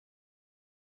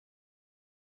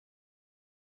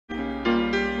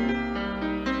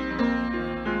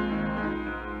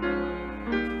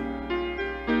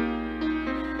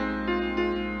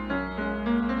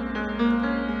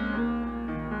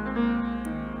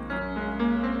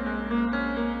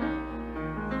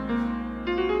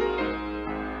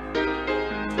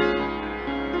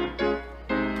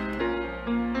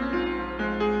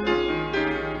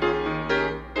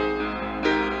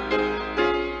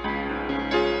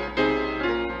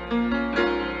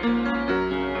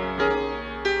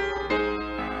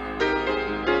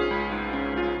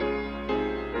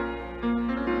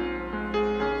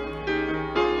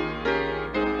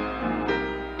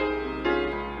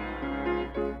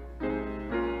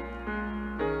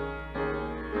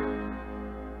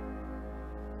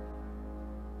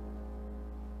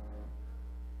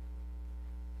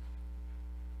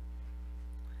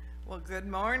Well, good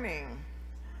morning.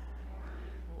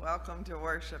 Welcome to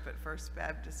worship at First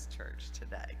Baptist Church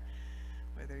today.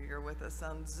 Whether you're with us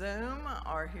on Zoom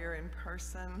or here in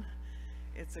person,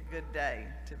 it's a good day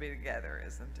to be together,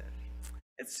 isn't it?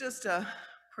 It's just a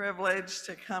privilege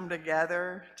to come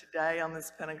together today on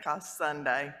this Pentecost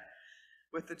Sunday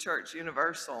with the Church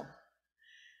Universal.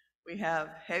 We have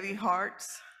heavy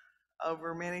hearts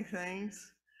over many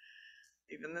things,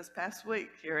 even this past week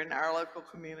here in our local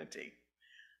community.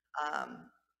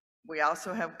 We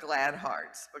also have glad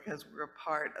hearts because we're a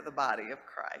part of the body of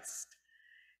Christ.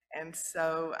 And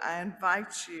so I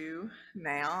invite you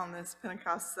now on this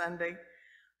Pentecost Sunday,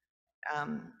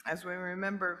 as we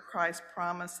remember Christ's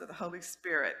promise of the Holy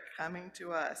Spirit coming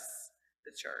to us,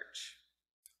 the church,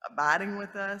 abiding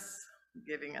with us,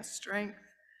 giving us strength,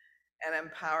 and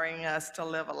empowering us to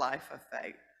live a life of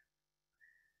faith.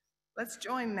 Let's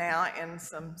join now in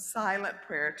some silent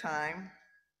prayer time,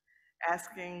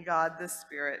 asking God the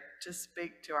Spirit to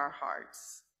speak to our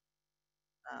hearts,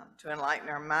 to enlighten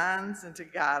our minds and to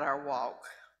guide our walk.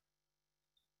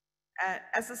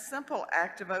 As a simple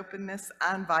act of openness,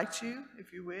 I invite you,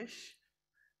 if you wish,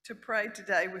 to pray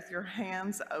today with your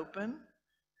hands open,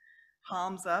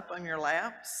 palms up on your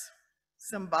laps,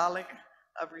 symbolic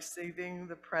of receiving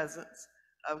the presence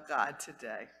of God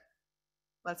today.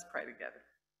 Let's pray together.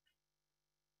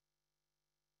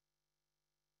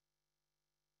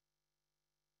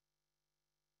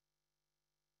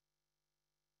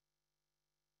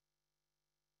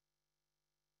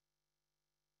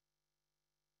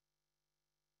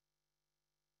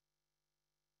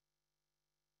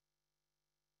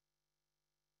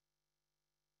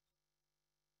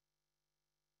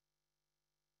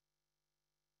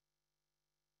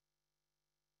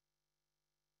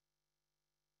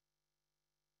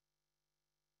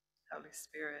 Holy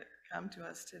Spirit, come to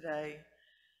us today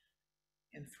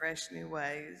in fresh new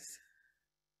ways.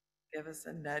 Give us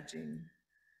a nudging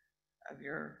of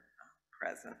your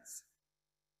presence.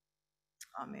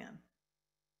 Amen.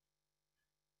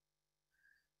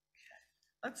 Okay.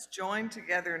 Let's join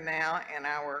together now in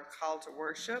our call to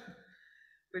worship,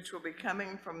 which will be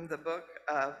coming from the book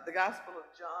of the Gospel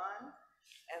of John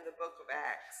and the book of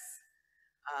Acts.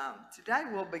 Today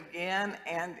we'll begin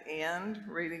and end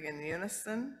reading in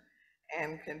unison,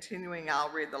 and continuing, I'll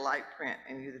read the light print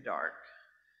and you the dark.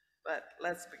 But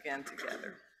let's begin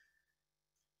together.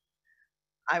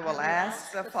 I will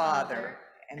ask the Father,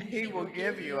 and he will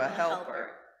give you a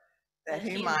helper, that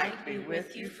he might be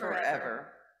with you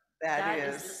forever. That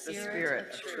is the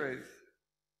Spirit of truth.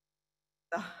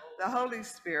 The Holy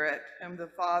Spirit, whom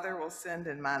the Father will send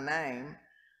in my name,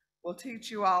 will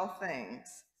teach you all things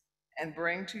and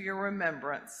bring to your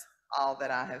remembrance all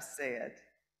that I have said.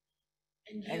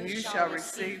 And you shall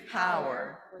receive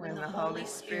power when the Holy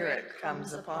Spirit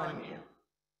comes upon you.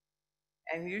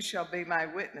 And you shall be my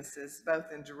witnesses both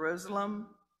in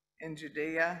Jerusalem, in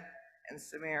Judea, and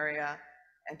Samaria,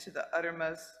 and to the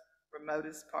uttermost,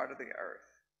 remotest part of the earth.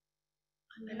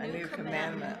 A new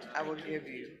commandment I will give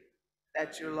you,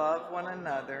 that you love one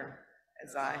another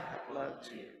as I have loved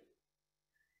you.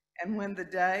 And when the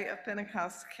day of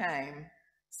Pentecost came,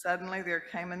 suddenly there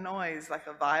came a noise like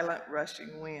a violent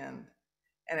rushing wind,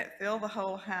 and it filled the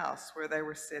whole house where they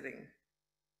were sitting.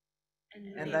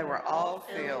 And they were all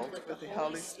filled with the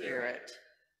Holy Spirit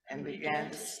and began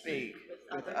to speak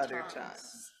with other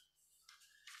tongues.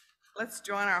 Let's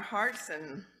join our hearts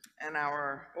and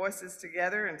our voices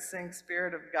together and sing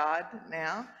Spirit of God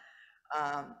now.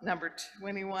 Number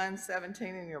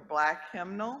 2117 in your black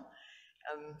hymnal.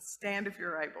 Stand if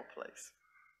you're able, please.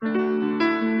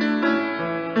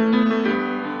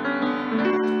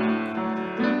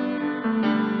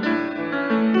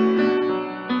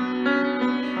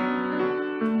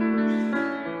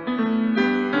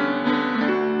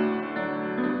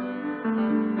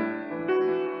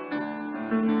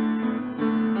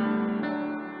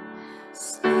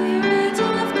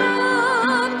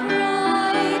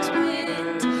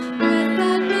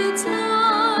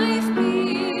 Life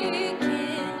begin,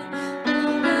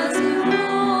 as you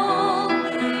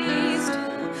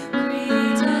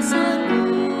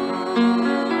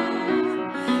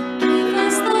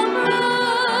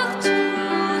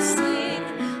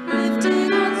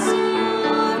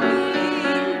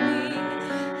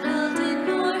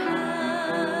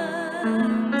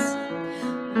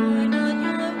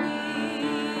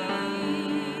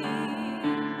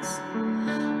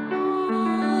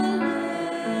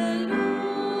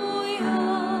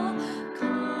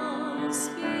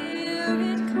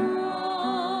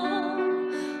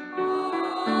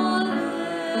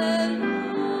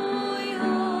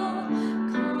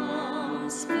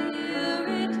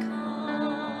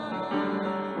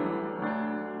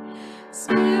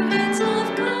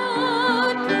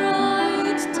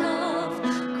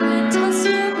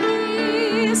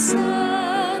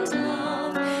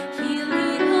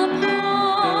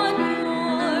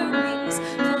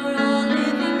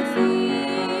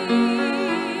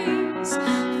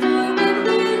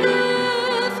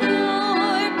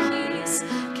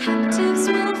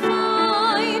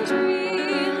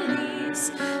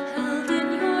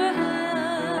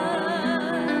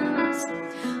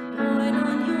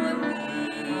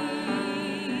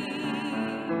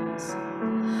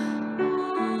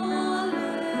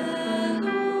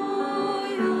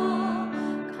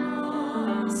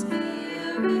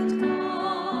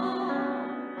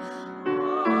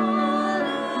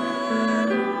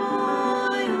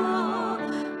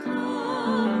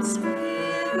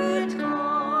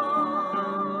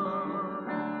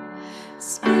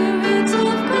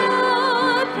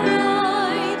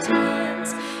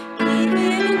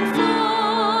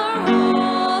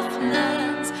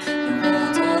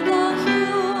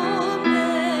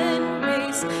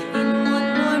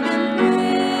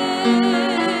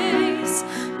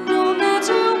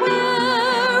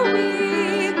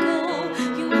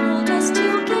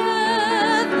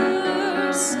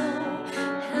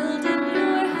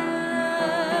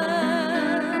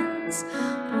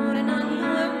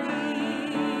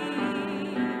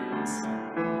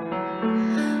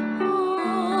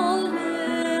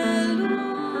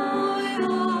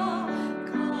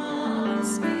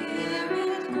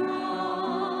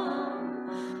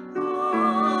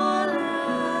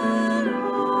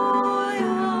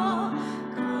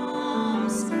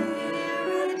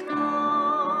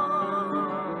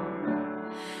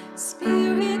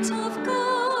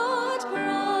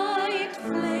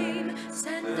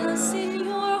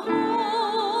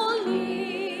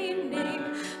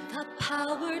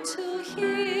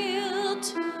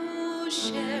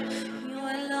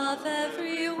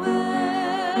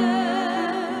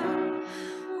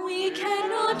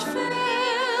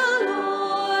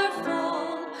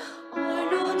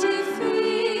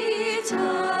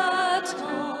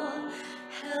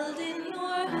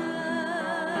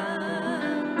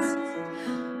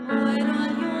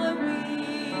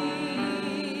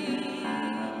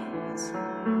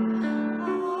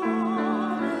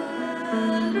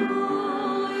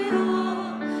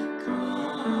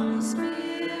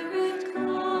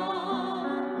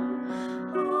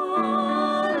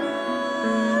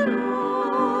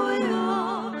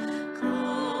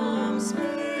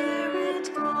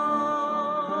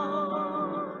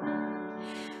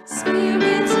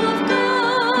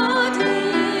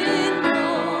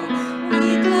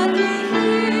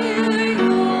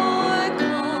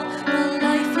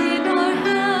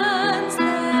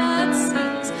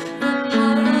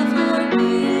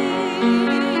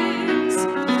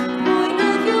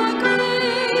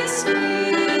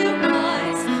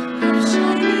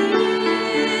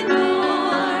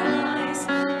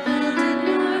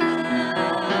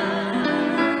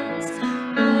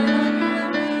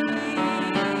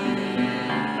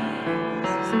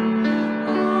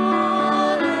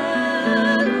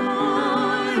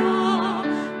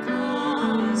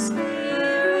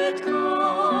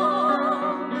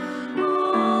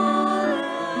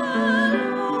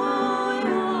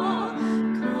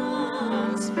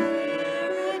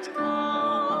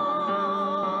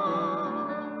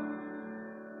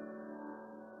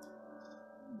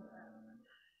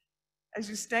As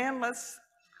you stand, let's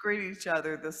greet each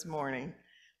other this morning.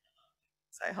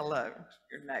 Say hello to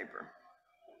your neighbor.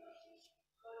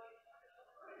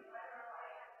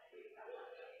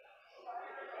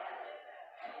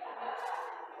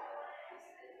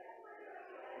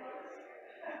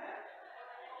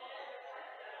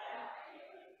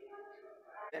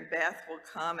 And Beth will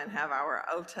come and have our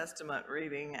Old Testament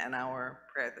reading and our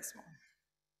prayer this morning.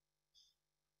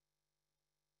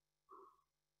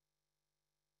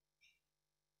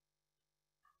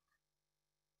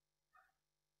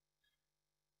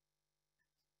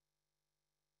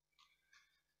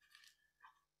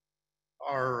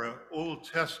 Our Old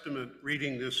Testament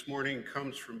reading this morning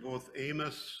comes from both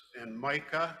Amos and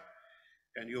Micah,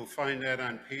 and you'll find that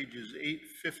on pages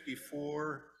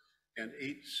 854 and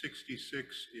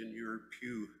 866 in your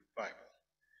Pew Bible.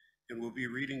 And we'll be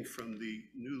reading from the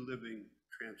New Living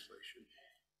Translation.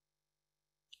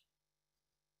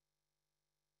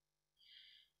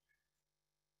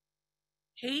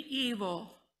 Hate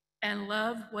evil and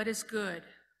love what is good.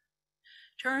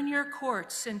 Turn your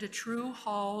courts into true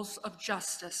halls of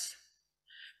justice.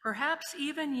 Perhaps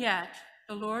even yet,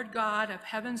 the Lord God of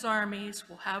heaven's armies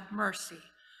will have mercy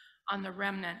on the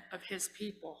remnant of his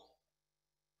people.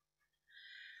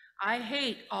 I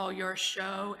hate all your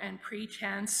show and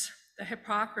pretense, the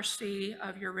hypocrisy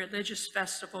of your religious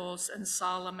festivals and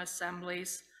solemn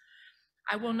assemblies.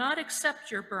 I will not accept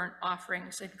your burnt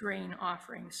offerings and grain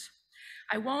offerings.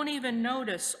 I won't even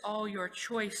notice all your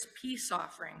choice peace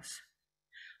offerings.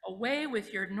 Away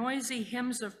with your noisy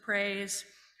hymns of praise.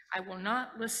 I will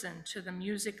not listen to the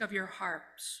music of your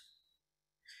harps.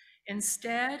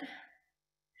 Instead,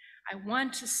 I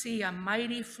want to see a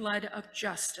mighty flood of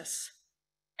justice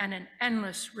and an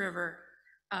endless river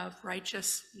of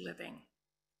righteous living.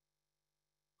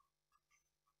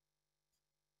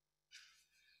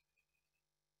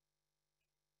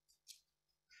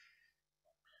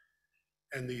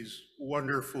 And these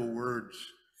wonderful words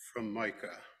from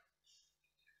Micah.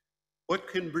 What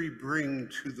can we bring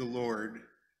to the Lord?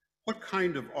 What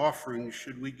kind of offering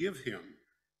should we give him?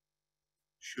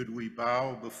 Should we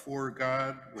bow before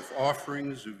God with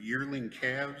offerings of yearling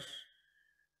calves?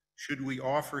 Should we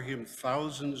offer him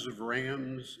thousands of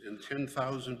rams and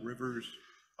 10,000 rivers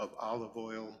of olive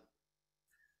oil?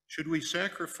 Should we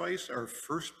sacrifice our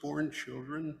firstborn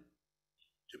children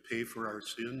to pay for our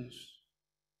sins?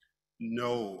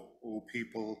 No, O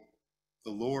people,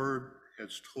 the Lord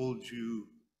has told you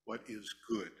what is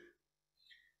good.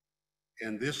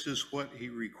 And this is what he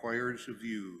requires of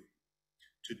you,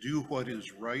 to do what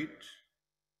is right,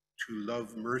 to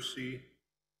love mercy,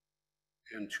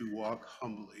 and to walk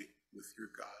humbly with your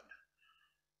God.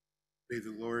 May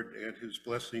the Lord add his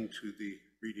blessing to the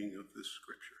reading of this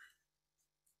scripture.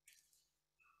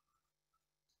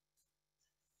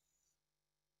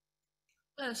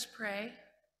 Let us pray.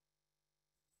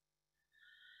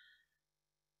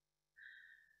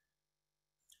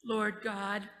 Lord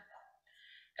God,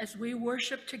 as we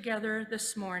worship together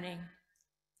this morning,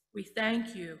 we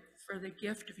thank you for the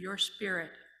gift of your Spirit,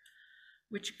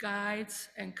 which guides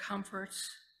and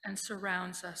comforts and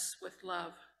surrounds us with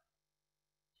love.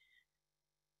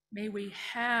 May we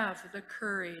have the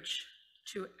courage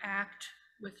to act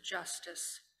with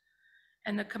justice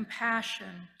and the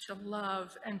compassion to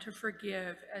love and to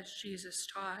forgive as Jesus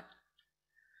taught.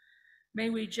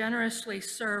 May we generously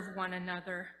serve one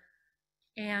another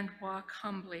and walk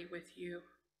humbly with you.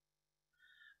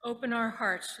 Open our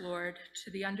hearts, Lord,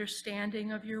 to the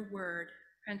understanding of your word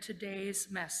and today's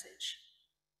message.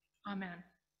 Amen.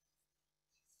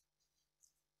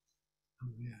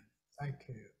 Amen. Thank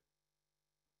you.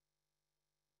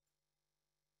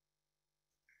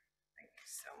 Thank you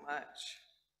so much.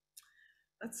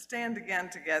 Let's stand again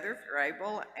together if you're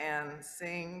able and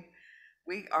sing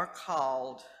We Are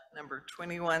Called, number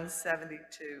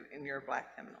 2172 in your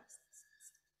black hymnals.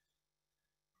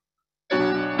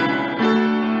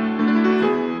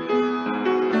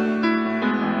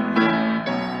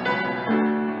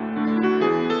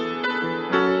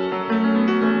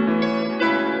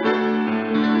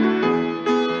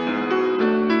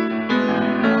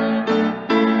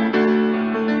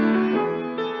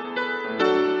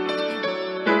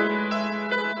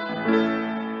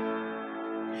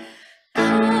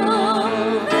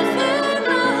 Come within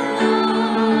the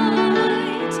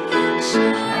light.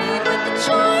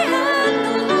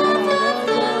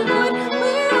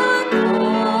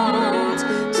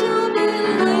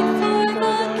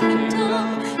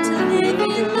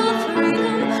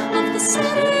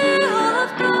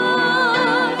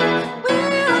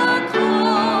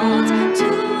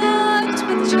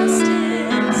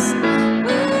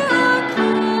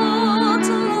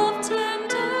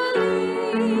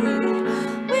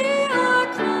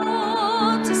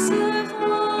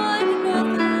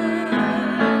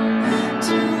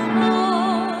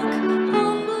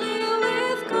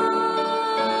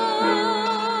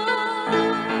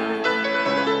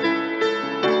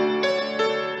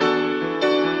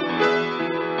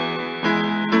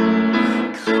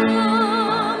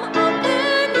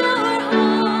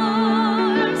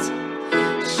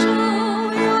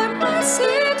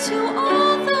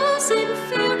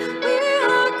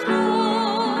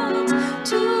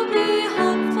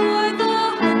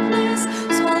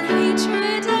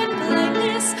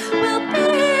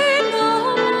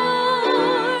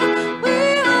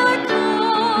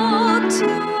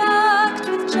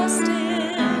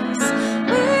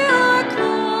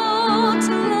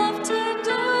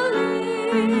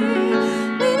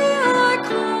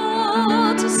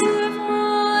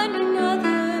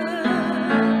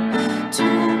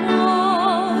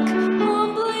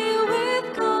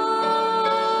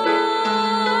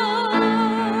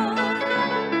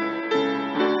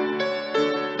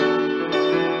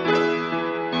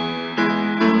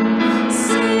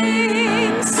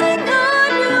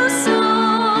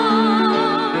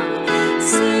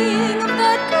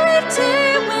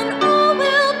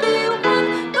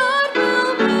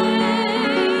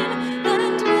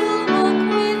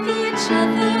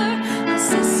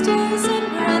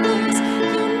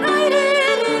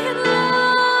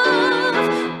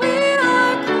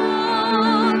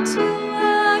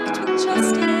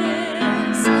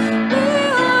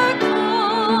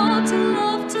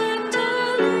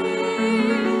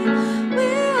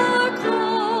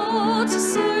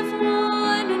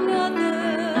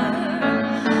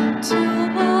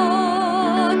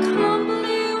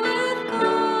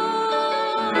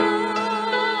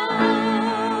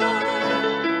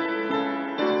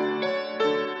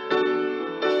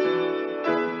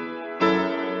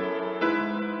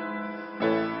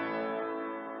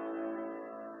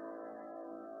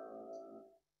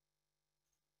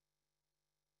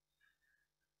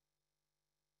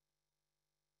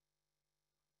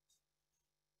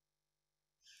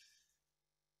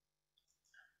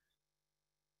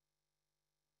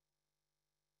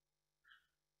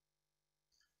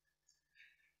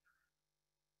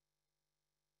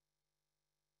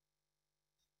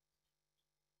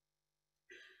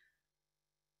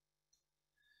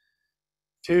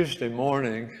 Tuesday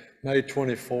morning, May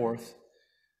 24th,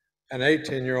 an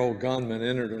 18-year-old gunman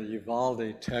entered a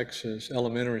Uvalde, Texas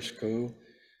elementary school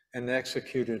and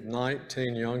executed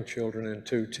 19 young children and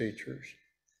 2 teachers.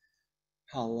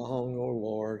 How long, O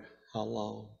Lord, how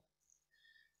long?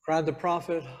 Cried the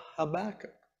prophet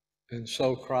Habakkuk, and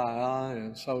so cry I,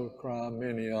 and so cry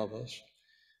many of us.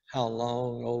 How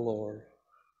long, O Lord?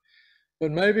 But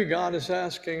maybe God is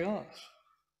asking us,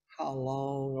 how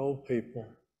long, O people?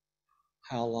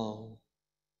 How long?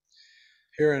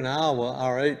 Here in Iowa,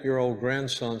 our 8-year-old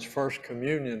grandson's first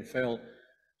communion fell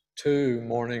 2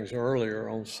 mornings earlier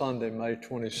on Sunday, May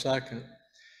 22nd.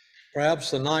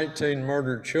 Perhaps the 19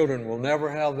 murdered children will never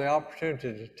have the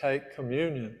opportunity to take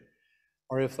communion,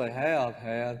 or if they have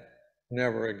had,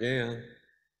 never again.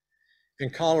 In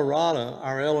Colorado,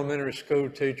 our elementary school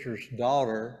teacher's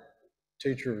daughter's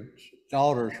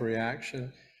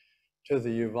reaction to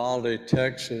the Uvalde,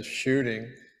 Texas shooting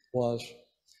was,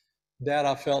 Dad,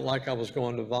 I felt like I was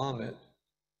going to vomit.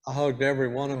 I hugged every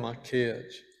one of my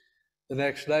kids. The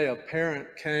next day, a parent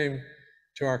came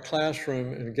to our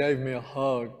classroom and gave me a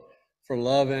hug for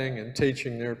loving and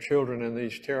teaching their children in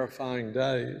these terrifying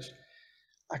days.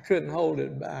 I couldn't hold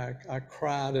it back. I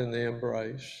cried in the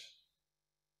embrace.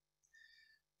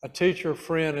 A teacher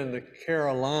friend in the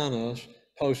Carolinas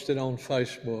posted on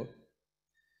Facebook,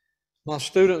 my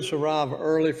students arrive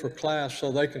early for class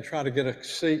so they can try to get a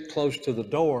seat close to the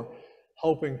door,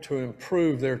 hoping to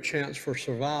improve their chance for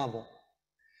survival.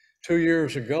 2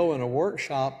 years ago in a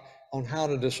workshop on how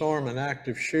to disarm an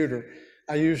active shooter,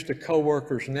 I used a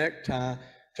coworker's necktie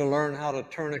to learn how to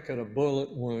tourniquet a bullet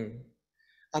wound.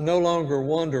 I no longer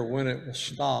wonder when it will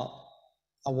stop.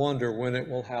 I wonder when it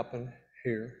will happen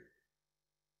here.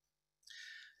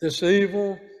 This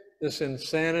evil, this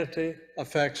insanity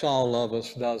affects all of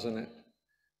us, doesn't it?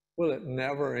 Will it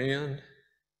never end?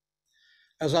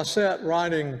 As I sat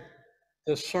writing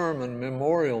this sermon,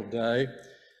 Memorial Day,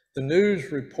 the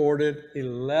news reported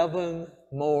 11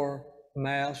 more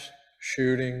mass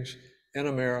shootings in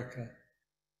America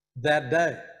that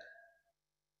day.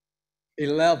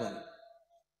 11.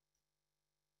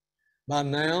 By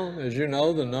now, as you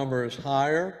know, the number is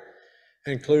higher,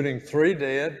 including 3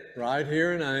 dead right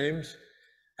here in Ames,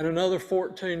 and another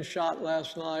 14 shot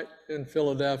last night in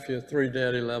Philadelphia, 3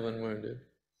 dead, 11 wounded.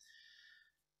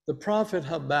 The prophet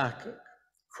Habakkuk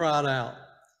cried out,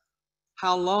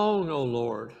 how long, O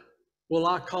Lord, will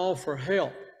I call for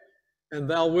help, and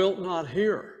thou wilt not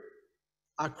hear?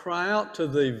 I cry out to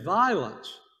thee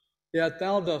violence, yet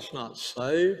thou dost not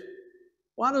save.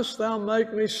 Why dost thou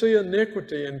make me see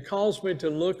iniquity and cause me to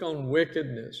look on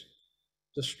wickedness?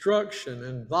 Destruction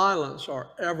and violence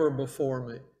are ever before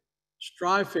me.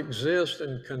 Strife exists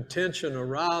and contention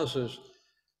arises.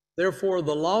 Therefore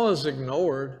the law is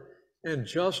ignored and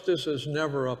justice is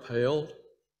never upheld.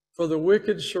 For the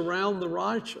wicked surround the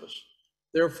righteous.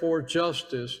 Therefore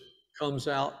justice comes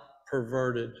out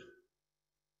perverted.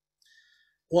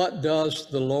 What does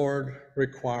the Lord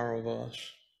require of us?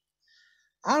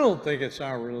 I don't think it's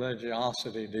our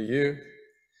religiosity, do you?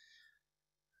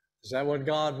 Is that what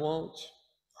God wants?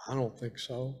 I don't think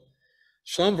so.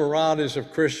 Some varieties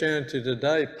of Christianity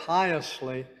today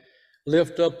piously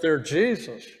lift up their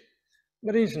Jesus,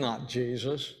 but he's not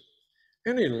Jesus.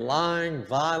 Any lying,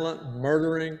 violent,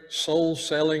 murdering,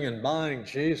 soul-selling, and buying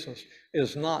Jesus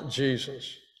is not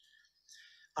Jesus.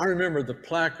 I remember the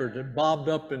placard that bobbed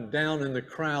up and down in the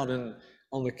crowd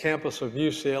on the campus of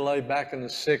UCLA back in the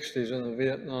 60s in the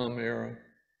Vietnam era.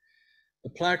 The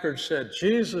placard said,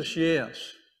 Jesus, yes.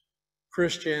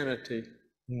 Christianity,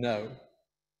 no.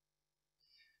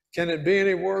 Can it be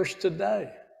any worse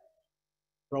today?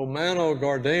 Romano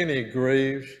Guardini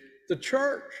grieves, the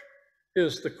church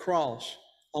is the cross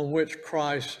on which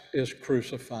Christ is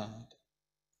crucified.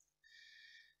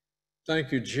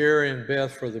 Thank you, Jerry and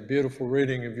Beth, for the beautiful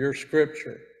reading of your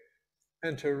scripture.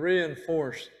 And to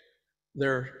reinforce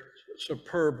their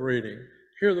superb reading,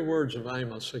 hear the words of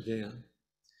Amos again.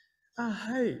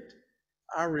 I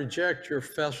reject your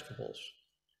festivals.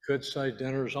 Could say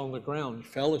dinners on the ground,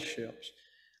 fellowships.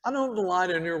 I don't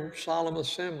delight in your solemn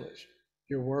assemblies,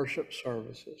 your worship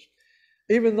services.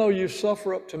 Even though you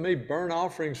suffer up to me burnt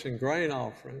offerings and grain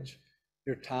offerings,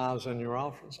 your tithes and your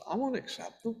offerings, I won't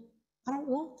accept them. I don't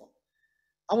want them.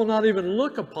 I will not even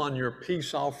look upon your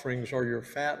peace offerings or your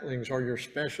fatlings or your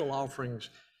special offerings.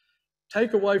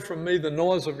 Take away from me the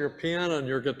noise of your piano and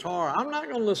your guitar. I'm not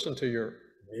going to listen to your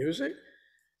music.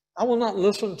 I will not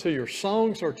listen to your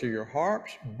songs or to your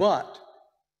harps, but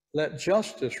let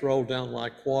justice roll down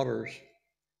like waters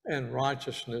and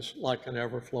righteousness like an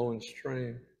ever-flowing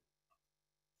stream.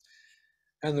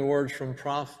 And the words from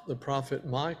the prophet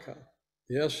Micah,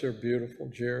 Yes, they're beautiful,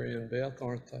 Jerry and Beth,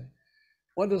 aren't they?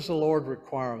 What does the Lord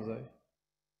require of thee?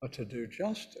 But to do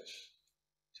justice,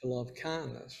 to love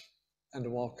kindness, and to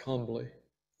walk humbly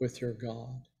with your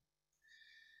God.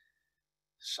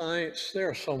 Saints, there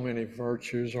are so many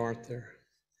virtues, aren't there?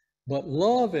 But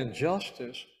love and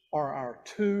justice are our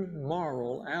two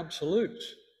moral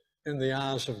absolutes in the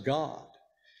eyes of God.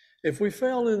 If we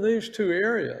fail in these two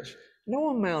areas, no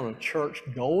amount of church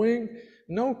going,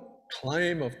 no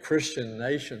claim of Christian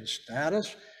nation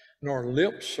status, nor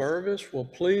lip service will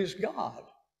please God,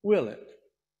 will it?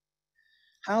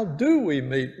 How do we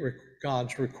meet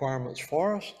God's requirements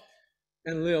for us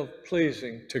and live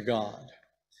pleasing to God?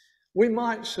 We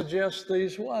might suggest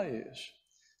these ways.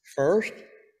 First,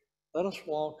 let us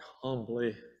walk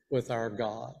humbly with our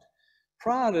God.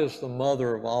 Pride is the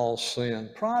mother of all sin.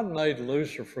 Pride made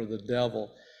Lucifer the devil.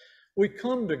 We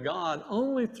come to God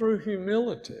only through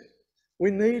humility. We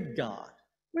need God.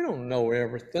 We don't know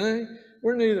everything.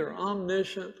 We're neither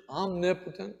omniscient,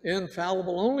 omnipotent,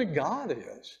 infallible. Only God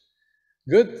is.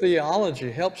 Good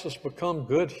theology helps us become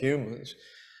good humans.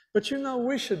 But you know,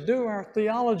 we should do our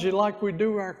theology like we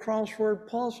do our crossword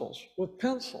puzzles with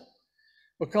pencil.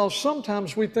 Because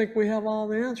sometimes we think we have all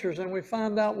the answers and we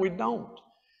find out we don't.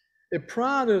 If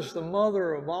pride is the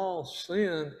mother of all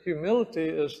sin, humility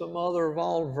is the mother of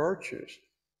all virtues.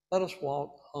 Let us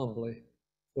walk humbly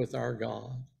with our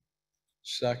God.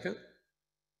 Second,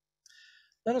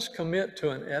 let us commit to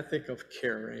an ethic of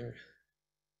caring.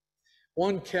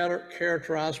 One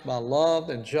characterized by love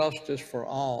and justice for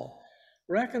all,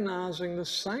 recognizing the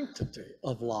sanctity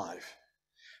of life.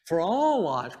 For all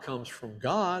life comes from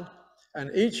God,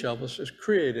 and each of us is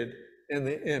created in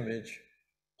the image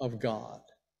of God.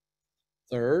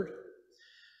 Third,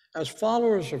 as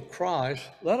followers of Christ,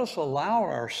 let us allow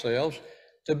ourselves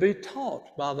to be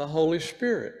taught by the Holy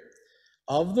Spirit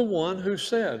of the one who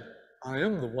said, I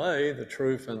am the way, the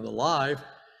truth, and the life,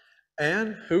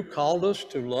 and who called us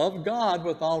to love God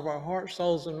with all of our heart,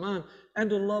 souls, and mind, and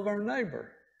to love our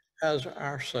neighbor as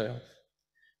ourselves.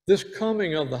 This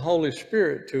coming of the Holy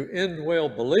Spirit to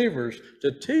indwell believers,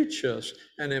 to teach us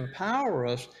and empower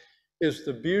us, is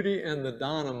the beauty and the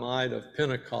dynamite of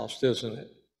Pentecost, isn't it?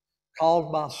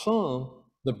 Called by some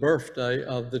the birthday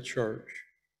of the church.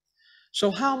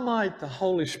 So how might the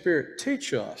Holy Spirit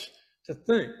teach us to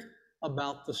think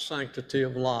about the sanctity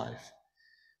of life?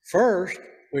 First,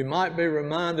 we might be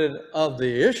reminded of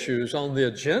the issues on the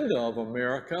agenda of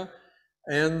America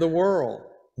and the world.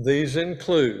 These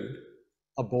include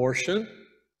abortion,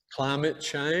 climate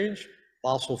change,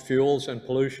 fossil fuels and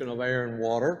pollution of air and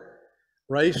water,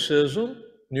 racism,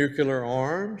 nuclear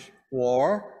arms,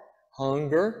 war,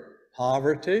 hunger,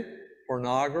 poverty,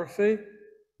 pornography,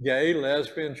 gay,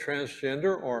 lesbian,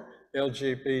 transgender, or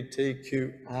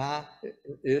LGBTQI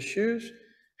issues,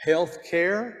 health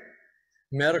care,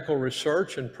 medical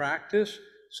research and practice,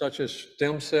 such as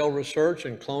stem cell research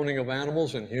and cloning of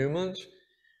animals and humans,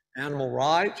 animal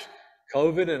rights,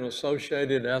 COVID and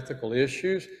associated ethical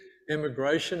issues,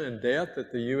 immigration and death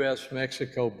at the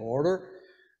U.S.-Mexico border,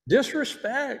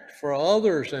 disrespect for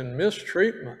others and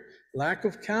mistreatment, lack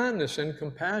of kindness and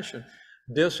compassion,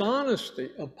 dishonesty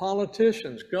of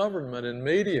politicians, government, and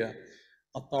media,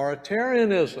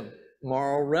 authoritarianism,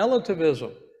 moral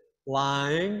relativism,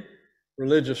 lying,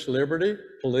 religious liberty,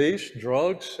 police,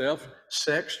 drugs,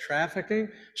 sex trafficking,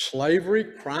 slavery,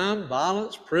 crime,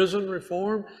 violence, prison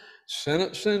reform,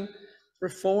 sentencing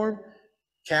reform,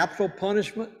 capital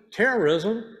punishment,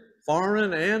 terrorism,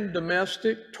 foreign and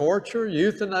domestic, torture,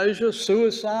 euthanasia,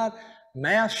 suicide,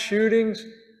 mass shootings,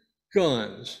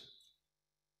 guns.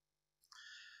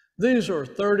 These are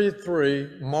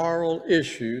 33 moral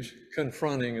issues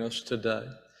confronting us today.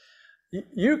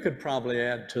 You could probably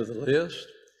add to the list.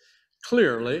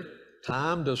 Clearly,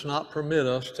 time does not permit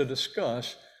us to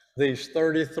discuss these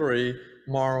 33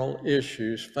 moral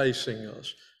issues facing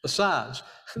us. Besides,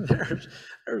 there's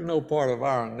no part of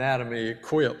our anatomy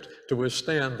equipped to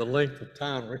withstand the length of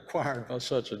time required by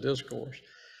such a discourse.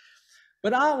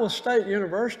 But Iowa State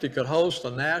University could host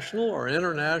a national or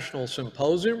international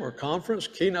symposium or conference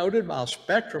keynoted by a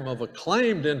spectrum of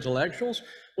acclaimed intellectuals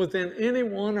within any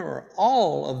one or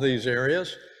all of these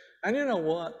areas. And you know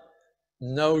what?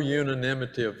 No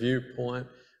unanimity of viewpoint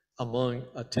among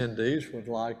attendees would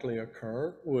likely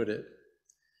occur, would it?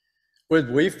 Would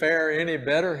we fare any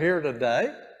better here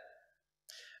today?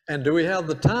 And do we have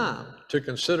the time to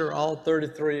consider all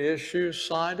 33 issues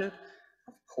cited?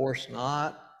 Of course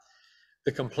not.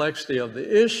 The complexity of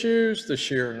the issues, the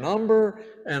sheer number,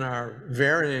 and our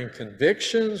varying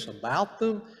convictions about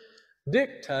them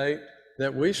dictate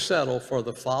that we settle for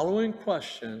the following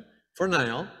question for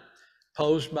now,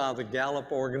 posed by the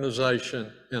Gallup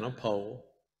organization in a poll.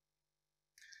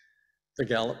 The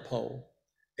Gallup poll.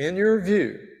 In your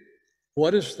view,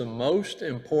 what is the most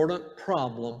important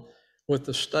problem with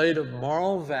the state of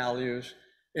moral values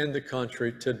in the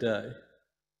country today?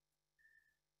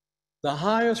 The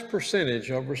highest percentage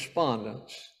of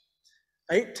respondents,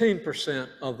 18%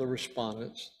 of the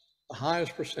respondents, the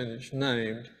highest percentage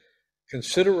named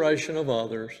consideration of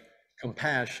others,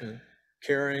 compassion,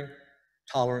 caring,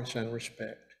 tolerance, and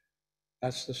respect.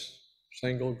 That's the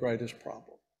single greatest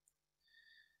problem.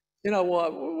 You know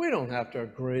what? We don't have to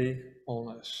agree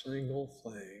on a single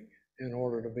thing in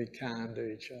order to be kind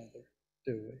to each other,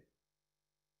 do we?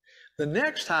 The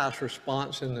next highest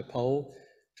response in the poll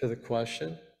to the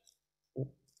question,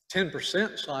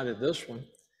 10% cited this one,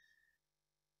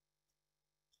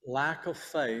 lack of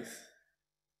faith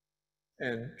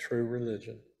in true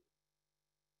religion.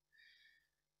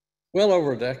 Well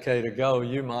over a decade ago,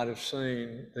 you might have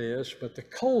seen this, but the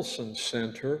Colson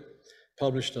Center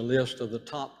published a list of the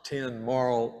top 10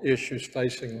 moral issues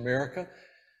facing America.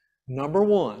 Number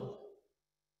 1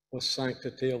 was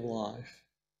sanctity of life.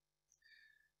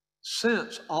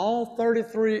 Since all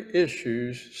 33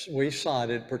 issues we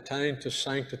cited pertain to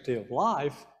sanctity of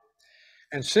life,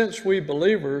 and since we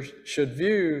believers should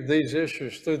view these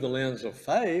issues through the lens of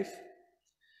faith,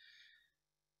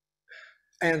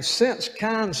 and since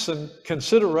kind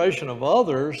consideration of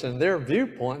others and their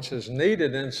viewpoints is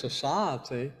needed in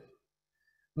society,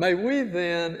 may we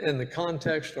then, in the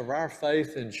context of our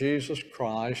faith in Jesus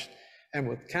Christ and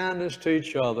with kindness to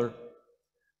each other,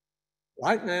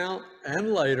 right now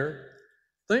and later,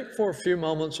 think for a few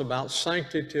moments about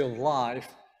sanctity of life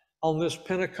on this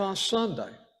Pentecost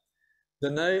Sunday,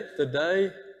 the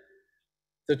day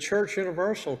the Church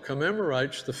Universal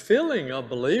commemorates the filling of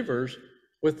believers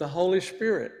with the Holy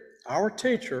Spirit, our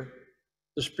teacher,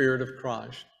 the Spirit of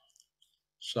Christ.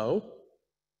 So,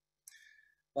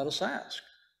 let us ask,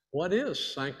 what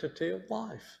is sanctity of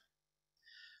life?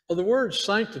 Well, the word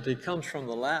sanctity comes from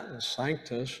the Latin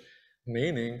sanctus,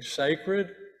 meaning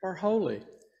sacred or holy.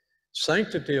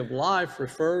 Sanctity of life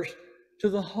refers to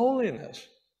the holiness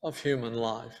of human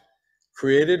life,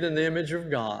 created in the image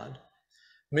of God,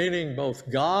 meaning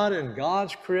both God and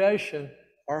God's creation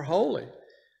are holy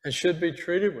and should be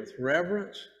treated with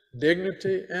reverence,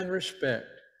 dignity, and respect.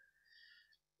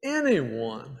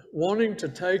 Anyone wanting to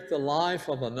take the life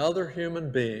of another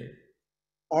human being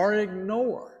or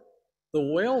ignore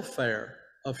the welfare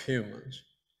of humans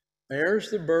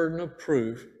bears the burden of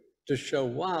proof to show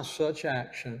why such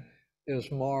action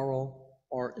is moral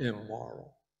or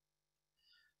immoral.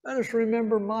 Let us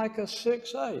remember Micah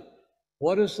 6:8.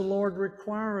 What does the Lord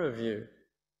require of you?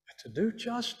 To do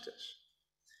justice,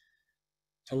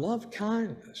 to love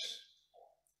kindness,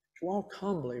 to walk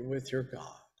humbly with your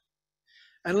God.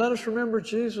 And let us remember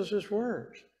Jesus'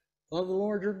 words. Love the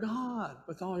Lord your God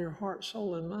with all your heart,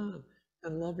 soul, and mind,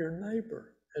 and love your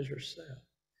neighbor as yourself.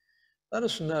 Let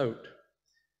us note,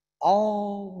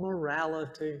 all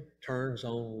morality turns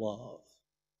on love.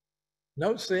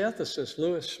 Notes the ethicist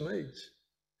Lewis Smedes.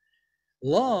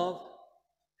 Love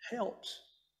helps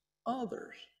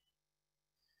others.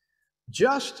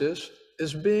 Justice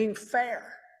is being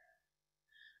fair.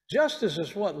 Justice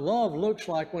is what love looks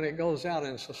like when it goes out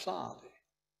in society.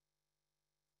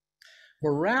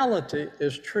 Morality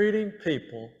is treating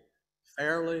people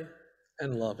fairly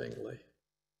and lovingly.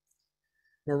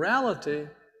 Morality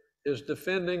is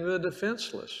defending the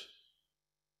defenseless.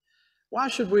 Why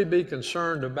should we be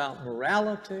concerned about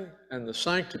morality and the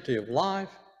sanctity of life?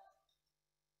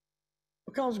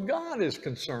 Because God is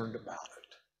concerned about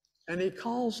it, and He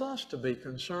calls us to be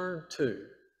concerned too.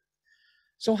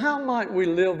 So how might we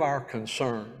live our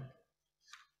concern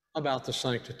about the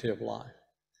sanctity of life?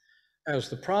 As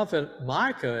the prophet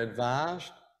Micah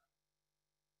advised,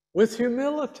 with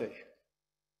humility.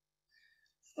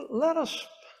 Let us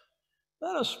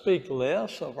speak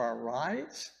less of our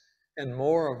rights and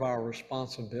more of our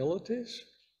responsibilities.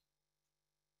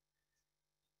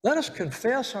 Let us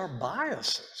confess our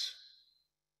biases.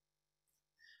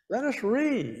 Let us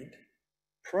read,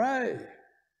 pray,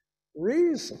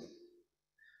 reason,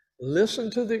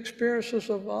 listen to the experiences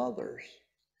of others,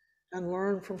 and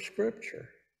learn from Scripture.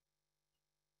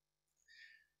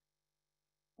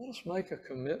 Let us make a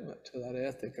commitment to that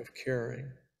ethic of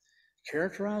caring,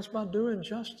 characterized by doing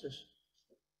justice,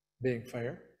 being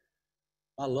fair,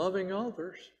 by loving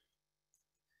others,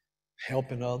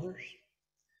 helping others.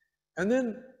 And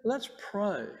then let's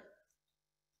pray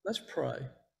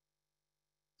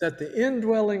that the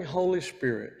indwelling Holy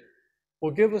Spirit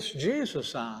will give us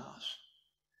Jesus' eyes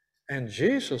and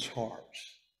Jesus'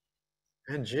 hearts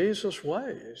and Jesus'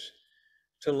 ways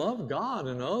to love God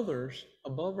and others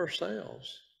above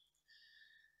ourselves.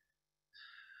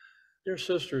 Dear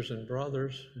sisters and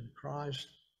brothers in Christ,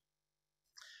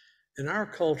 in our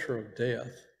culture of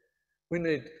death, we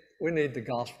need the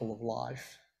gospel of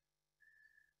life,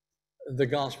 the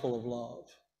gospel of love,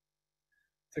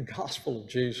 the gospel of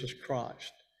Jesus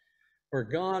Christ, where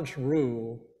God's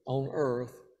rule on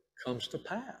earth comes to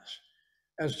pass,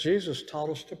 as Jesus taught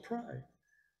us to pray,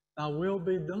 "Thy will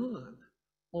be done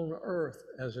on earth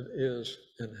as it is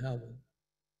in heaven."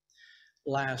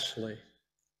 Lastly,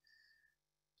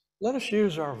 let us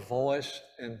use our voice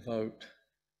and vote.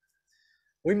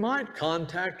 We might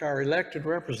contact our elected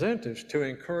representatives to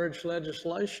encourage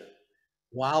legislation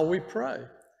while we pray.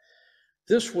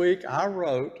 This week, I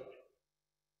wrote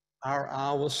our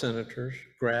Iowa senators,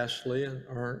 Grassley and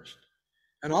Ernst,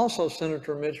 and also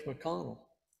Senator Mitch McConnell,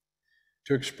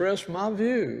 to express my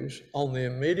views on the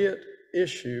immediate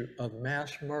issue of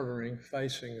mass murdering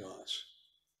facing us.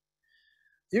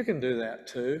 You can do that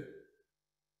too.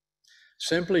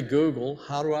 Simply Google,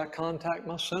 "How do I contact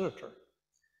my senator?"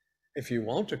 If you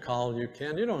want to call, you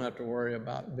can. You don't have to worry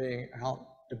about being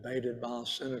out debated by a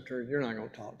senator. You're not going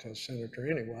to talk to a senator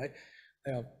anyway.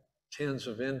 They have tens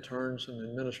of interns and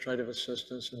administrative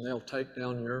assistants, and they'll take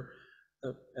down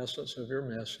the essence of your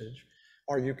message.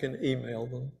 Or you can email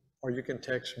them, or you can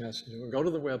text message them, or go to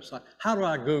the website. "How do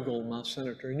I Google my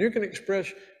senator?" And you can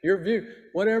express your view,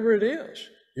 whatever it is.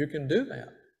 You can do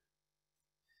that.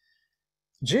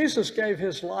 Jesus gave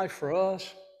his life for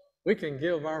us. We can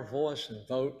give our voice and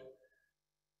vote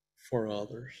for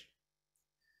others.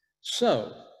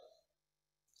 So,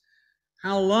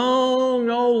 how long,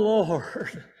 oh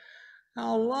Lord,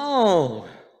 how long?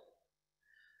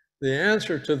 The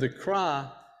answer to the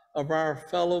cry of our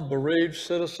fellow bereaved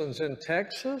citizens in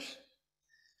Texas,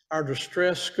 our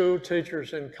distressed school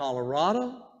teachers in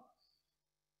Colorado,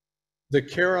 the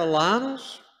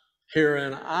Carolinas, here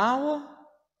in Iowa,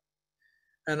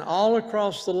 and all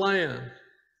across the land,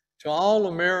 to all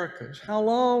Americans. How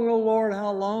long, oh Lord,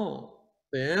 how long?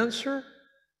 The answer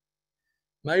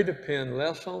may depend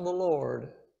less on the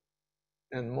Lord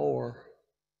and more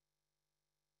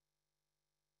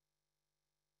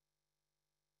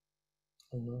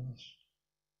on us.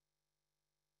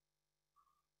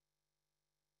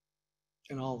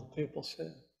 And all the people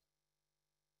said.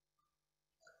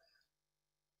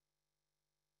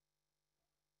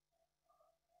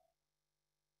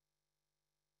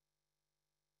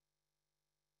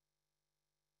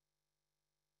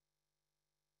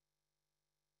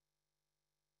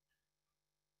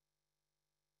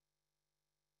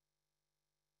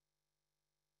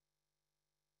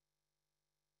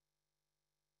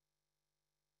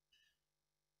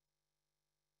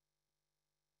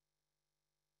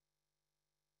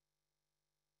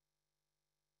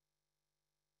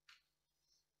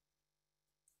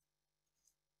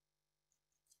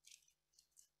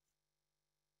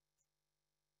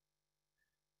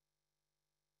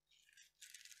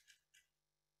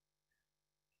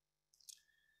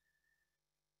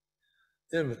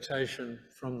 The invitation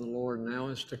from the Lord now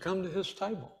is to come to his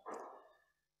table.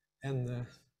 In the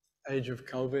age of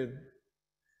COVID,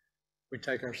 we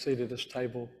take our seat at this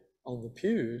table on the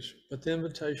pews, but the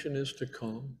invitation is to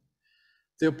come.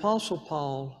 The Apostle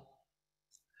Paul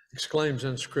exclaims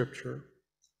in Scripture,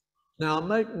 "Now I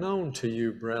make known to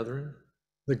you, brethren,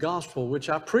 the gospel which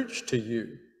I preached to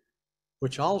you,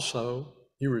 which also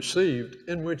you received,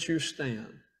 in which you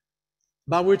stand,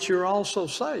 by which you are also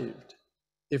saved,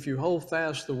 if you hold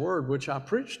fast the word which I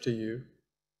preached to you,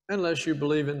 unless you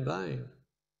believe in vain.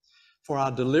 For I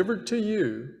delivered to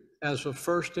you as of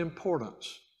first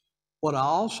importance what I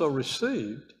also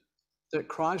received, that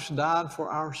Christ died for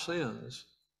our sins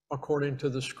according to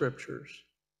the Scriptures,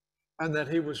 and that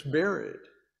he was buried,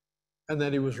 and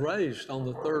that he was raised on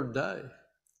the third day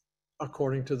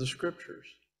according to the Scriptures.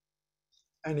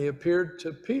 And he appeared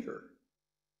to Peter,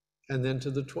 and then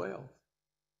to the 12.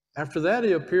 After that,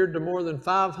 he appeared to more than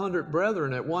 500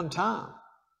 brethren at one time,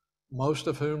 most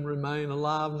of whom remain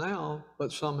alive now,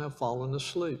 but some have fallen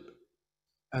asleep.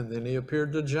 And then he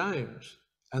appeared to James,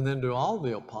 and then to all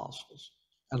the apostles.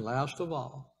 And last of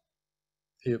all,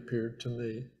 he appeared to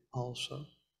me also."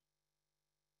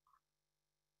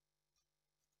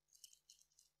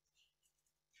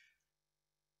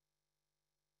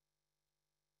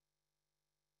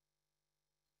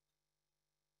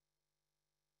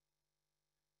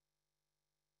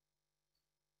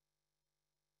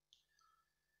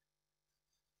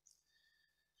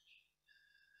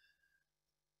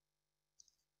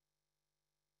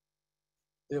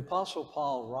 The Apostle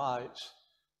Paul writes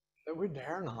that we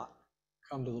dare not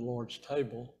come to the Lord's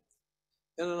table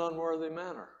in an unworthy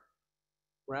manner.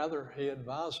 Rather, he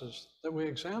advises that we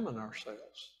examine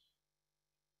ourselves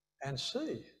and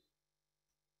see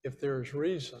if there is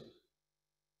reason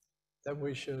that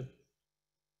we should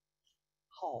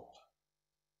halt,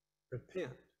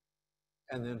 repent,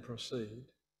 and then proceed.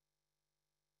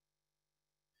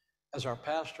 As our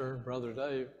pastor, Brother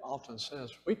Dave, often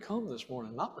says, we come this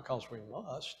morning not because we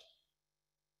must,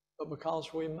 but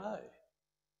because we may.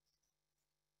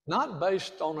 Not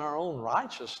based on our own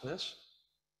righteousness,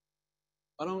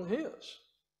 but on His.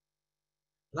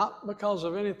 Not because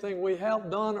of anything we have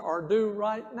done or do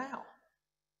right now,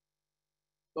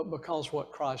 but because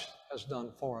what Christ has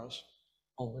done for us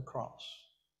on the cross.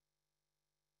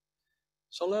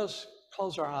 So let's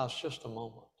close our eyes just a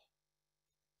moment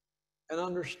and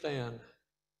understand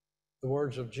the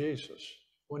words of Jesus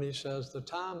when He says, the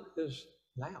time is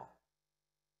now.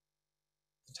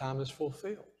 The time is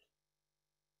fulfilled.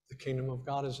 The kingdom of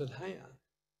God is at hand.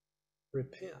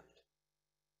 Repent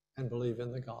and believe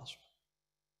in the gospel.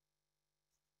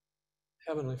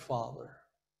 Heavenly Father,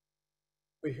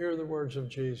 we hear the words of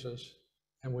Jesus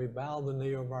and we bow the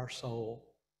knee of our soul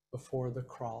before the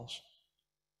cross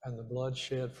and the blood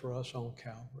shed for us on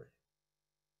Calvary.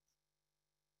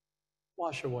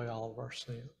 Wash away all of our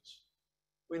sins.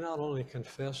 We not only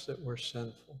confess that we're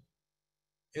sinful,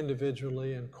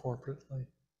 individually and corporately,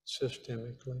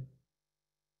 systemically,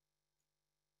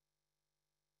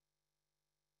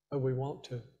 but we want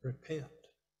to repent,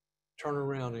 turn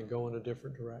around and go in a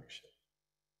different direction.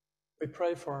 We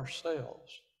pray for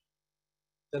ourselves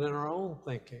that in our own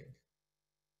thinking,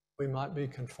 we might be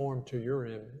conformed to your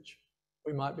image.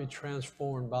 We might be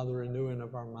transformed by the renewing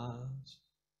of our minds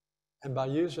and by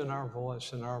using our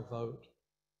voice and our vote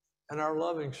and our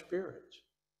loving spirits,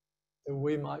 that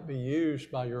we might be used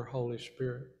by your Holy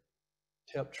Spirit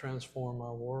to help transform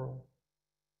our world.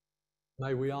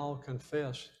 May we all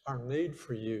confess our need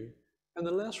for you, and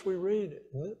the less we read it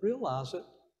and realize it,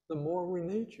 the more we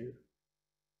need you.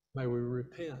 May we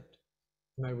repent.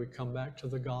 May we come back to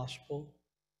the gospel,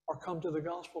 or come to the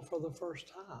gospel for the first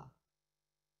time,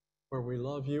 where we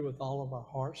love you with all of our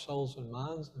hearts, souls, and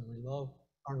minds, and we love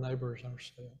our neighbors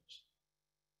ourselves.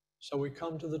 So we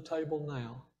come to the table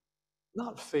now,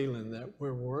 not feeling that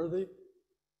we're worthy.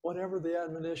 Whatever the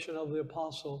admonition of the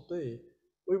apostle be,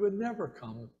 we would never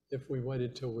come if we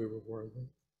waited till we were worthy.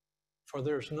 For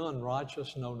there's none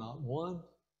righteous, no, not one,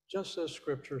 just as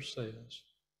Scripture says.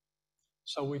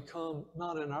 So we come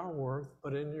not in our worth,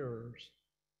 but in yours.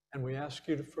 And we ask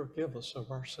you to forgive us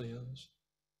of our sins.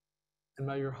 And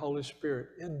may your Holy Spirit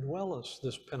indwell us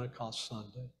this Pentecost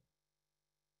Sunday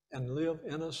and live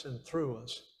in us and through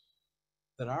us,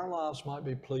 that our lives might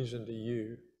be pleasing to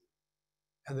you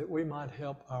and that we might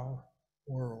help our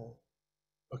world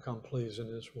become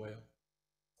pleasing as well.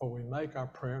 For we make our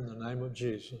prayer in the name of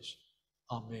Jesus.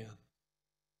 Amen.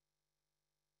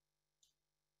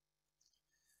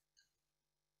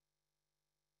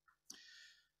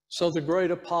 So the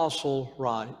great apostle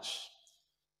writes,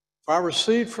 "For I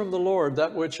received from the Lord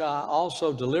that which I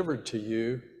also delivered to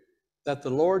you, that the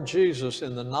Lord Jesus,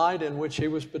 in the night in which he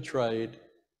was betrayed,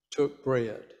 took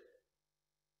bread.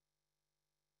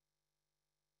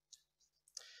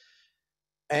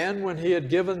 And when he had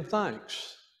given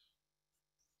thanks,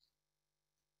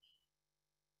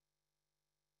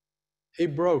 he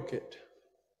broke it.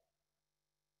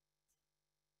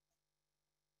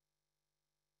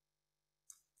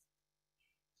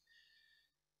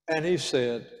 And he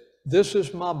said, 'This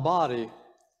is my body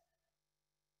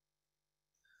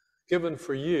given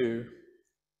for you.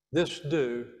 This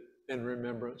do in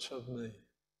remembrance of me.'"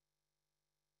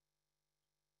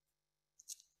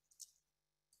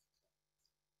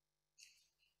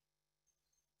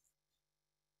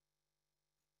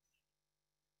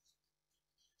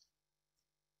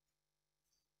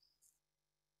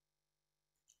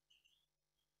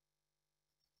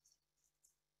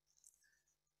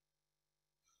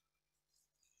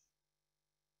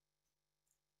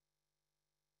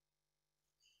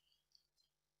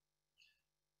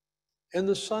 In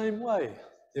the same way,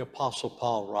 the Apostle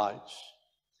Paul writes,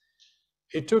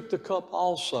 "He took the cup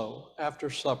also after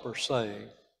supper,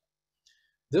 saying,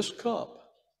 'This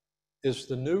cup is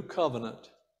the new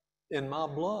covenant in my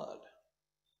blood.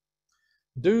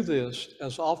 Do this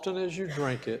as often as you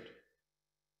drink it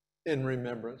in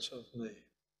remembrance of me.'"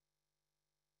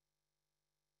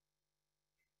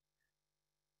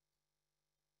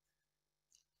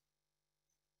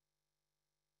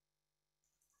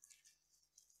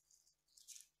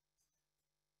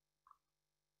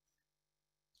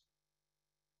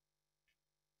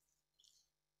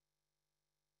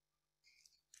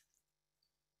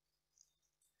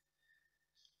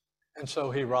 And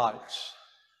so he writes,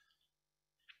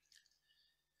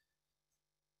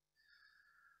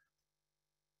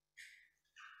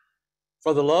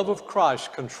 For the love of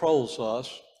Christ controls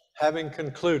us, having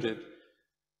concluded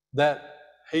that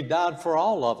he died for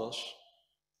all of us.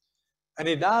 And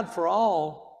he died for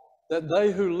all, that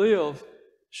they who live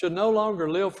should no longer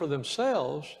live for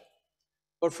themselves,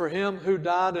 but for him who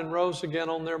died and rose again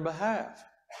on their behalf.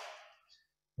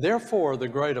 Therefore, the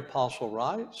great apostle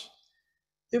writes,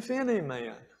 if any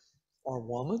man or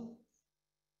woman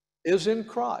is in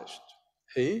Christ,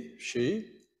 he, she,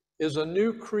 is a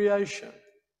new creation.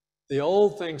 The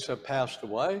old things have passed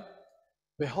away.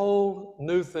 Behold,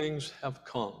 new things have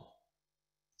come.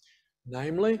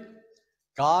 Namely,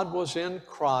 God was in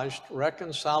Christ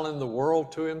reconciling the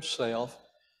world to himself,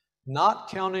 not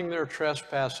counting their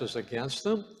trespasses against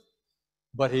them,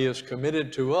 but he has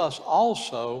committed to us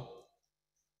also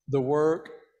the work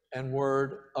and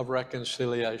word of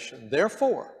reconciliation.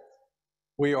 Therefore,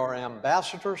 we are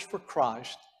ambassadors for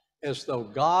Christ, as though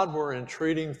God were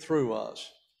entreating through us.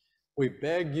 We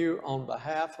beg you on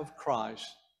behalf of Christ,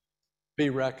 be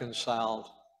reconciled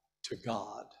to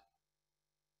God.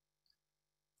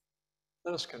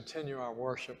 Let us continue our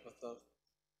worship with the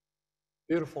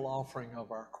beautiful offering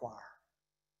of our choir.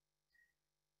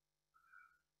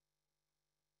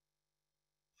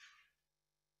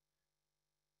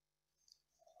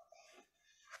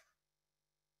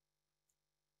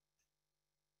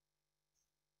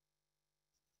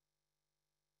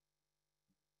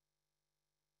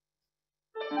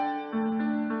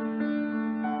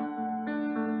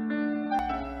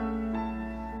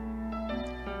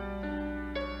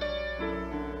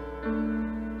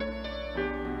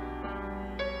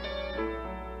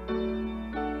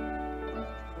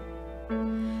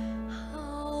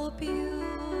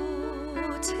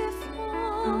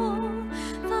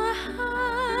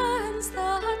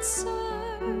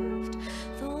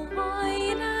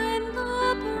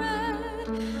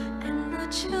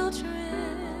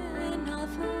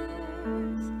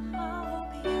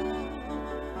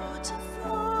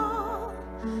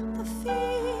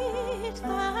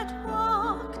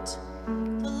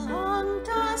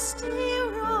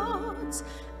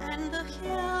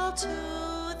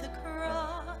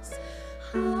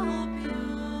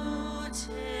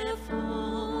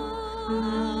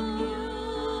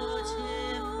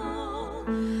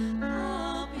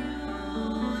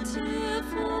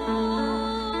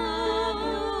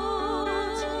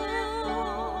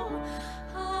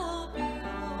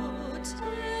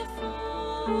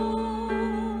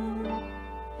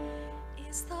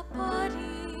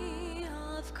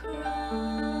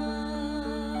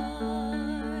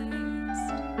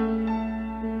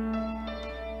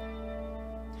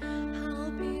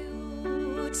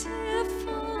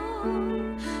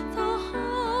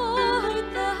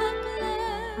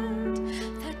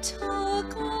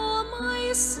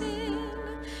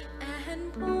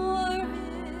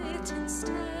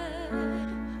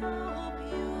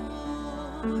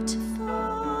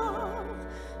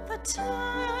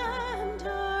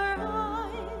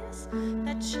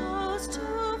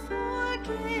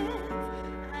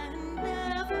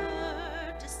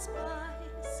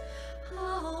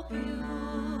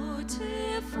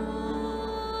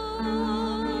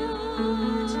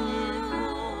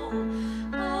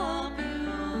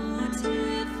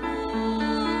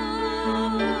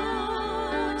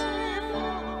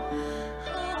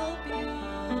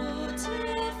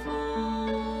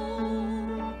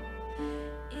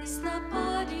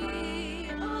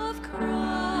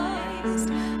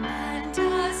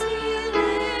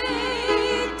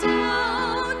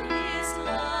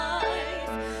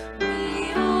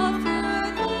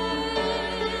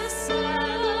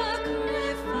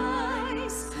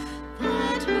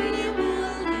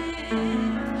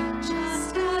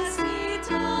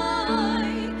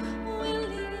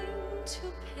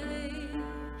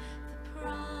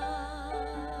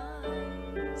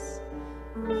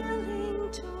 Willing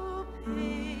to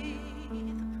pay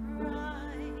the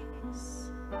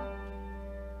price.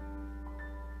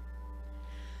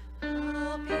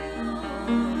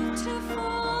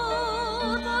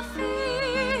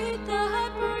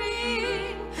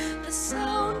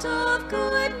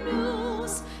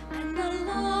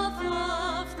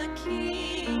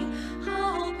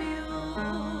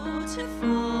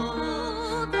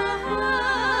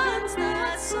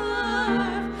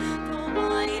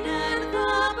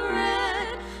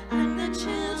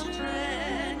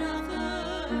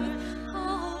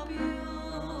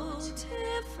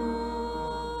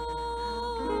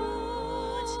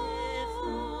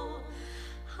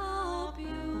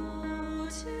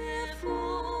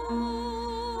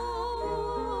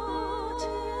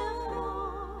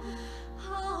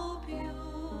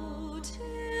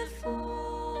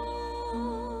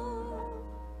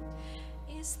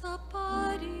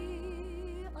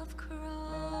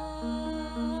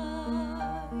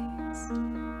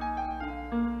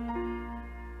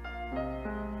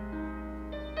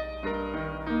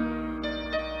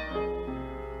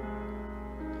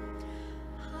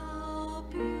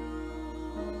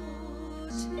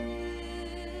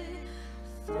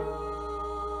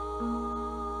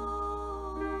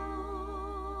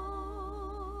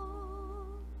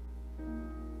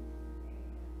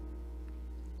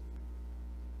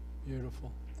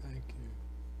 beautiful. Thank you.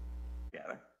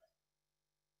 Together.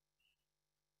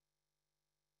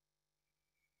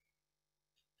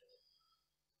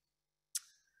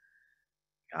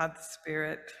 God the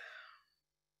Spirit,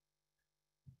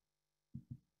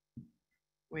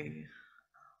 we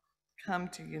come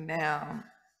to you now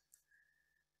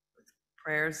with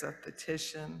prayers of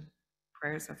petition,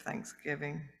 prayers of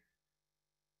thanksgiving,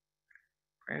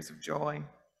 prayers of joy.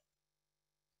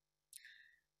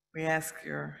 We ask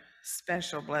your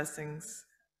special blessings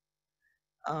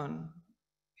on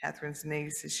Catherine's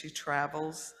niece as she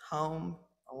travels home,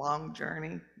 a long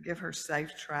journey. Give her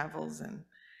safe travels and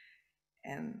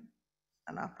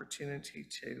an opportunity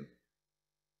to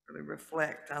really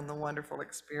reflect on the wonderful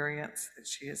experience that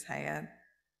she has had.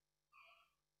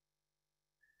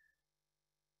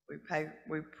 We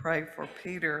pray for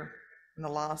Peter and the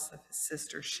loss of his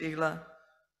sister Sheila.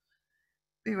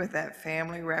 Be with that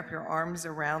family, wrap your arms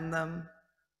around them.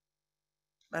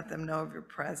 Let them know of your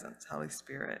presence, Holy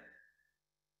Spirit.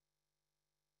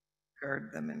 Gird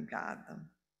them and guide them.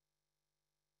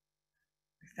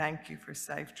 We thank you for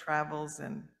safe travels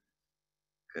and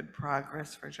good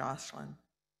progress for Jocelyn.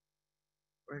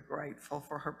 We're grateful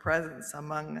for her presence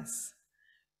among us,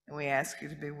 and we ask you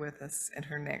to be with us in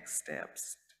her next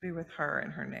steps, to be with her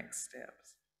in her next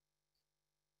steps.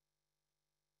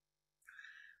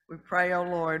 We pray, O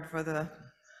Lord, for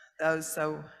those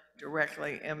so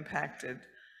directly impacted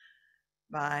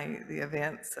by the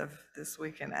events of this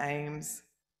week in Ames,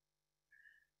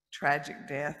 tragic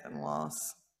death and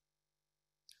loss,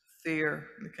 fear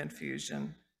and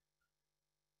confusion.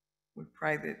 We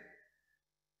pray that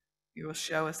you will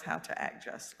show us how to act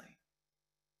justly,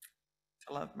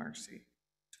 to love mercy,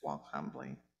 to walk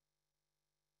humbly.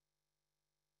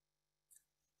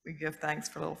 We give thanks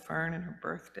for little Fern and her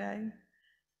birthday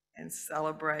and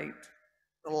celebrate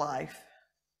the life,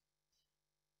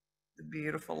 the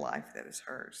beautiful life that is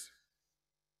hers.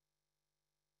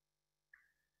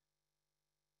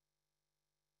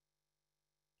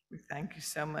 We thank you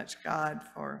so much, God,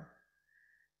 for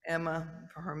Emma,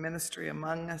 for her ministry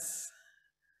among us,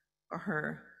 for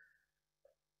her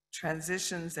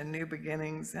transitions and new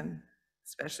beginnings, and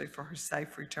especially for her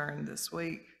safe return this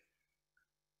week.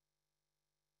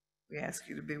 We ask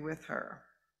you to be with her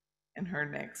in her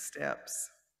next steps,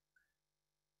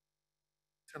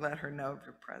 to let her know of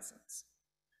your presence.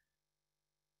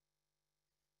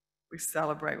 We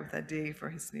celebrate with Adi for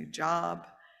his new job.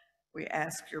 We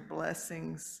ask your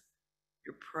blessings,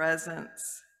 your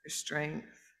presence, your strength,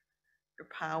 your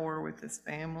power with this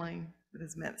family that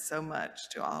has meant so much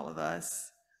to all of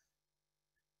us.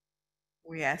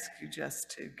 We ask you just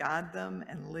to guide them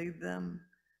and lead them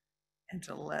and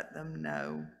to let them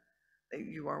know that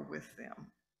you are with them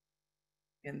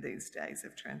in these days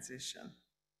of transition.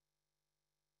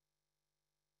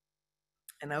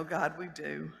 And oh God, we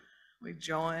do. We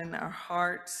join our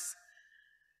hearts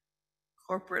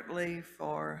corporately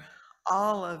for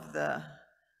all of the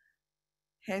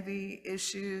heavy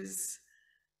issues,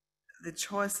 the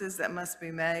choices that must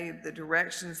be made, the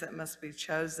directions that must be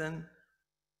chosen.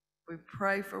 We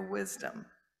pray for wisdom.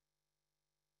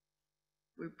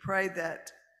 We pray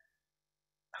that,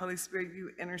 Holy Spirit,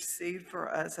 you intercede for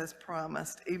us as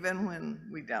promised, even when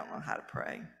we don't know how to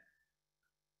pray.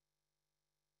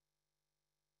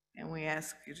 And we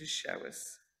ask you to show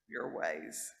us your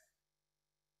ways.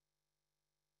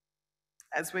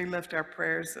 As we lift our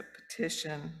prayers of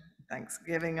petition,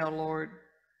 thanksgiving, O Lord,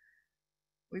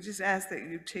 we just ask that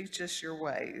you teach us your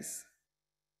ways.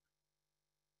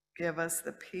 Give us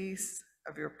the peace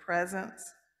of your presence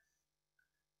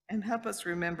and help us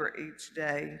remember each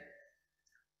day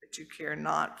that you care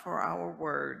not for our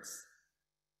words,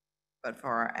 but for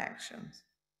our actions.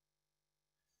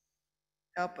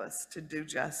 Help us to do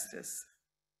justice,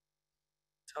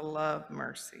 to love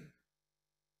mercy,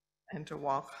 and to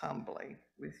walk humbly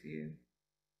with you.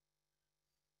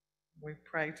 We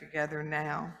pray together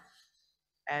now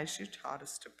as you taught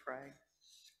us to pray.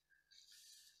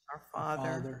 Our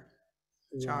Father,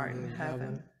 which art in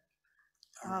heaven,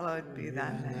 hallowed be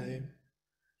thy name.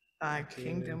 Thy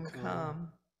kingdom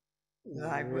come,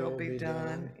 thy will be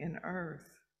done in earth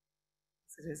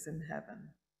as it is in heaven.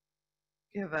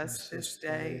 Give us this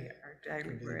day our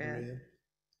daily bread,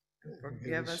 and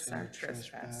forgive us our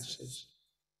trespasses,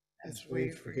 as we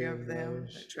forgive them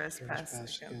that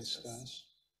trespass against us.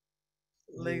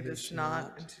 Lead us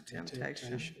not into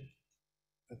temptation,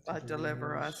 but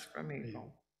deliver us from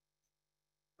evil.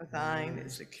 For thine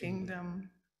is the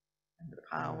kingdom, and the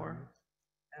power,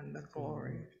 and the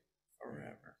glory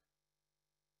forever.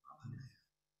 Amen.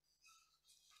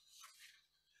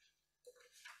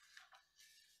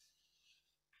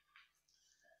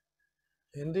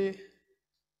 Indy,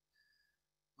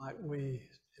 might we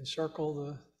encircle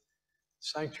the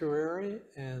sanctuary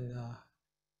and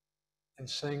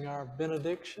sing our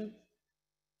benediction?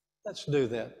 Let's do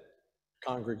that,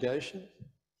 congregation.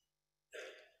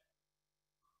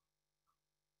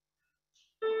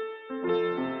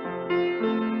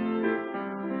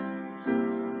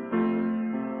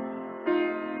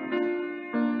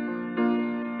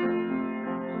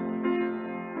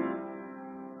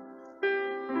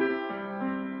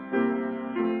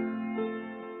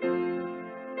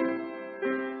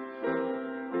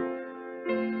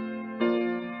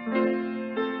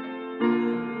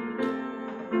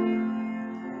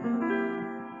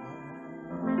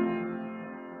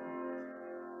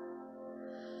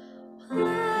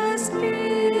 Blessed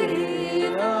be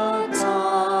the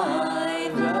tie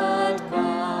that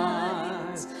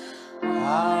binds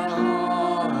our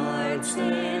hearts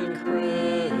in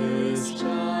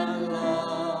Christian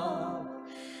love,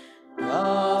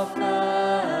 the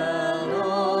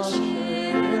fellowship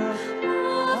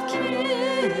of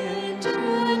kindred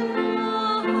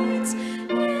minds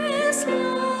is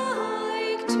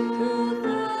like to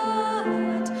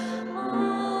that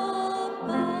above.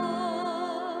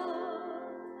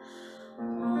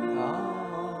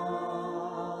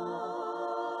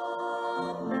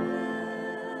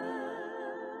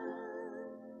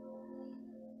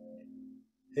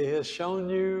 He has shown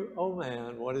you, O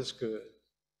man, what is good,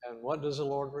 and what does the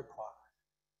Lord require?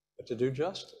 But to do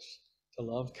justice, to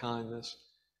love kindness,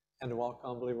 and to walk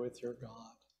humbly with your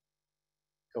God.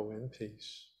 Go in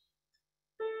peace.